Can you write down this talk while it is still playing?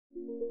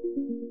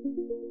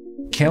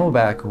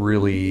CamelBak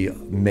really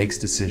makes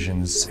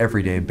decisions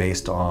every day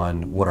based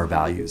on what our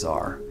values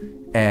are.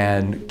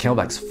 And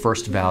CamelBak's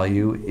first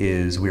value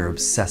is we are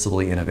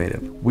obsessively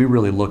innovative. We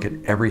really look at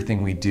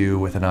everything we do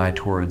with an eye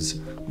towards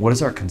what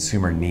does our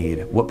consumer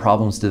need? What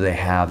problems do they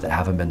have that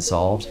haven't been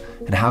solved?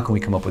 And how can we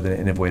come up with an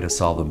innovative way to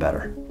solve them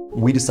better?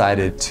 We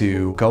decided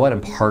to go out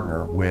and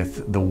partner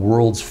with the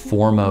world's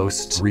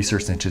foremost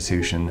research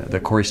institution,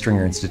 the Korey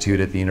Stringer Institute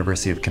at the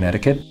University of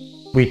Connecticut.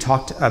 We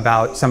talked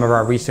about some of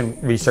our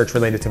recent research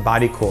related to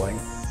body cooling.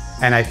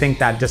 And I think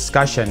that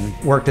discussion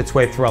worked its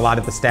way through a lot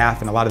of the staff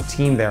and a lot of the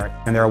team there.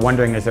 And they were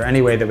wondering, is there any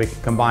way that we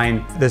could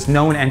combine this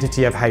known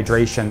entity of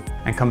hydration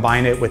and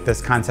combine it with this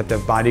concept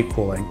of body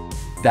cooling?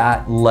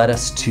 That led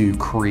us to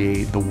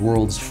create the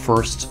world's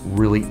first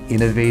really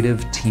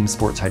innovative team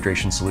sports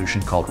hydration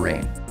solution called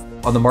Reign.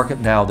 On the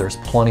market now, there's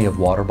plenty of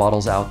water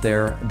bottles out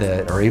there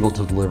that are able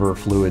to deliver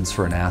fluids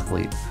for an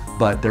athlete,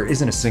 but there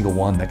isn't a single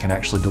one that can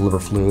actually deliver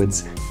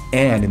fluids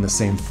and in the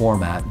same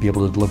format be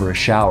able to deliver a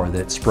shower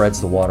that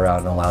spreads the water out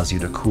and allows you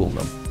to cool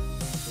them.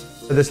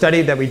 The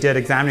study that we did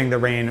examining the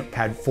Reign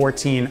had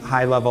 14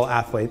 high-level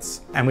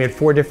athletes, and we had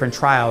 4 different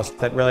trials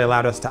that really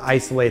allowed us to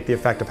isolate the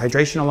effect of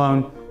hydration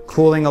alone,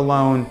 cooling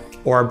alone,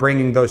 or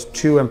bringing those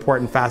 2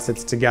 important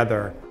facets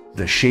together.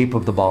 The shape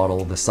of the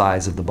bottle, the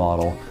size of the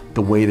bottle,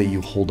 the way that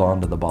you hold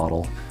on to the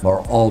bottle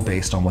are all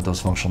based on what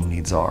those functional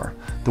needs are.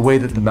 The way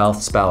that the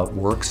mouth spout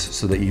works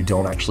so that you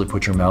don't actually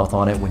put your mouth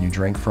on it when you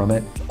drink from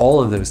it,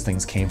 all of those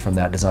things came from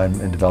that design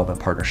and development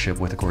partnership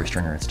with the Korey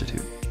Stringer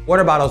Institute.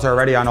 Water bottles are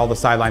already on all the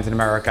sidelines in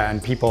America,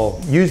 and people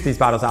use these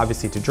bottles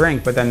obviously to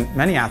drink, but then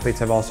many athletes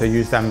have also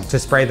used them to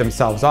spray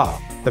themselves off.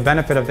 The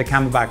benefit of the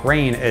CamelBak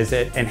Reign is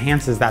it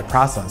enhances that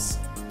process.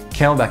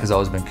 CamelBak has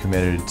always been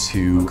committed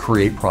to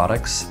create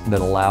products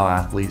that allow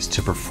athletes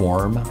to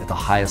perform at the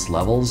highest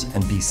levels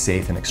and be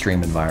safe in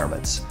extreme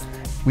environments.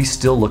 We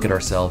still look at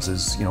ourselves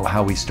as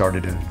how we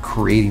started in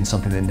creating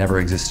something that never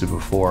existed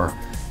before.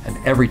 And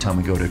every time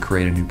we go to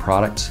create a new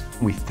product,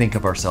 we think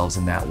of ourselves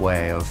in that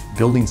way of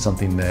building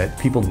something that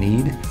people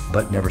need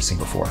but never seen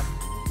before.